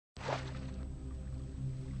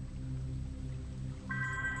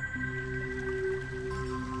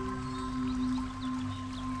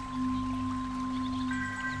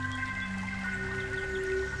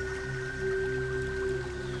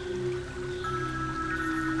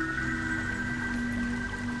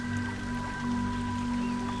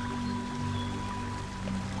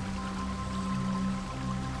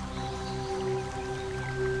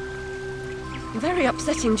very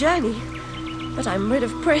upsetting journey. But I'm rid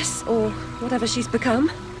of Pris, or whatever she's become.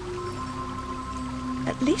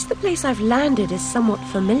 At least the place I've landed is somewhat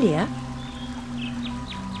familiar.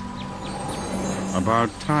 About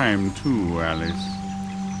time, too, Alice.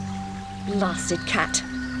 Blasted cat.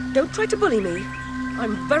 Don't try to bully me.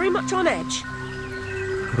 I'm very much on edge.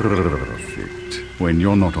 Perfect. When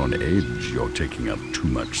you're not on edge, you're taking up too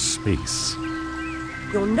much space.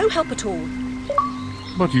 You're no help at all.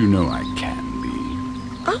 But you know I can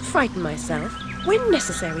be. I'll frighten myself when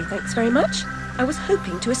necessary, thanks very much. I was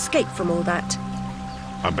hoping to escape from all that.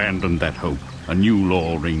 Abandon that hope. A new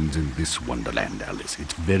law reigns in this wonderland, Alice.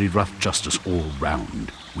 It's very rough justice all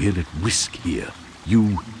round. We're at risk here.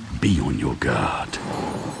 You be on your guard.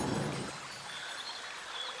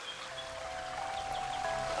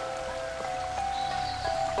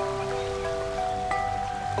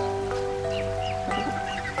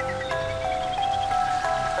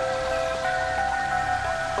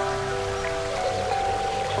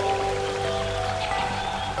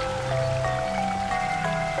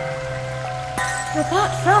 You're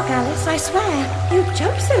part frog, Alice, I swear. You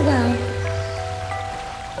jump so well.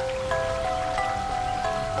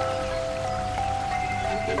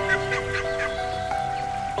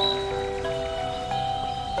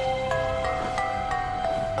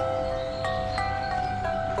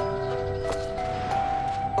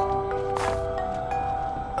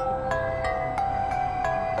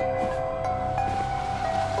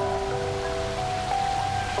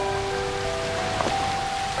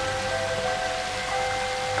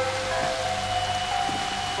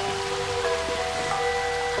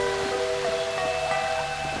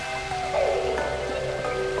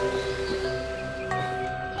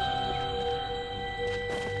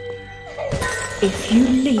 If you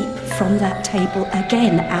leap from that table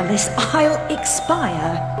again, Alice, I'll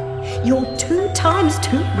expire. You're 2 times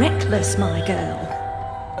too reckless, my girl.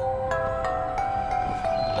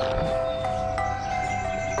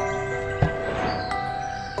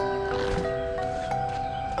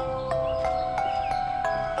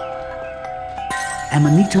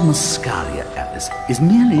 Amanita muscaria, Alice, is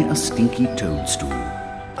merely a stinky toadstool.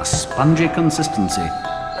 A spongy consistency,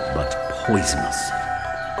 but poisonous.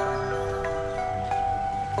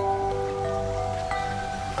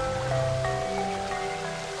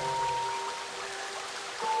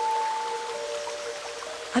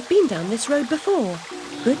 I've been down this road before.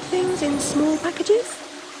 Good things in small packages?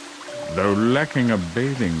 Though lacking a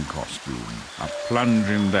bathing costume, a plunge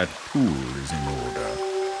in that pool is in order.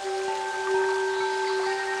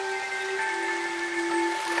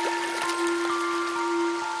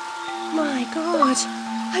 My God,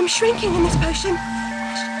 I'm shrinking in this potion.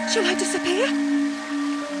 Shall I disappear?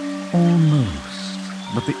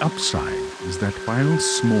 Almost. But the upside is that while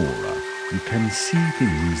smaller, you can see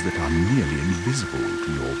things that are nearly invisible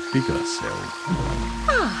to your bigger self.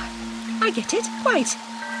 Ah, I get it. Quite.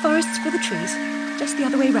 Forests for the trees. Just the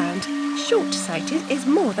other way round. Short-sighted is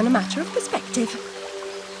more than a matter of perspective.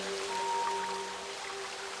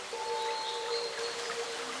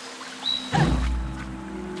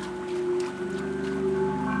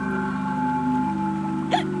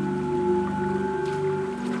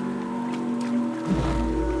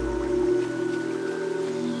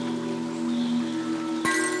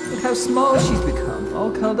 How small she's become,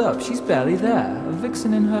 all curled up. She's barely there, a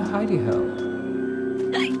vixen in her hidey-hole.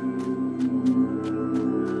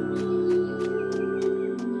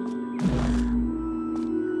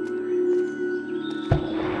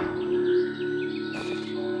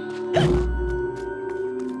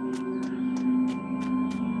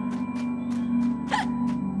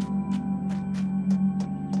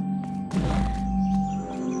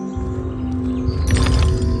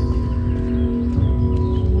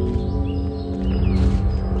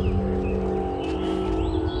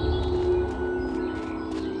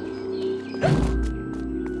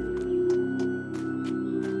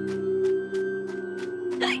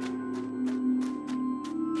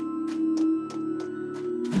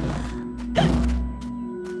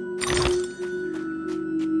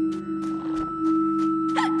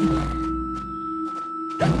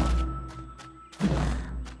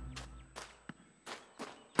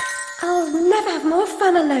 I'll never have more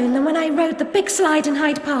fun alone than when I rode the big slide in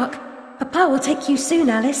Hyde Park. Papa will take you soon,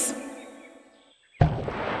 Alice.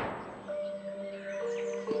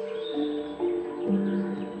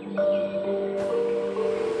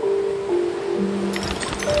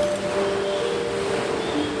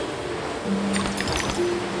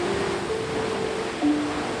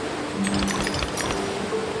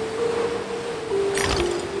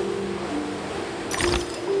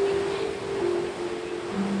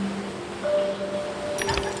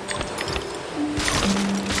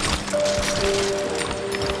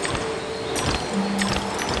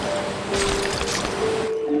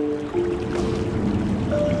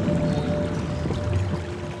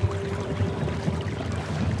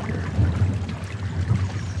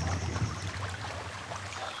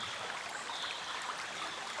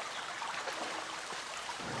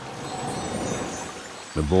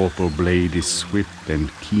 The vorpal blade is swift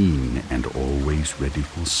and keen and always ready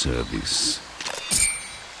for service.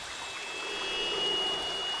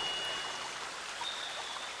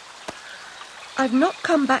 I've not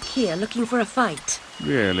come back here looking for a fight.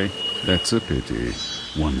 Really? That's a pity.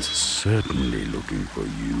 One's certainly looking for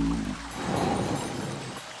you.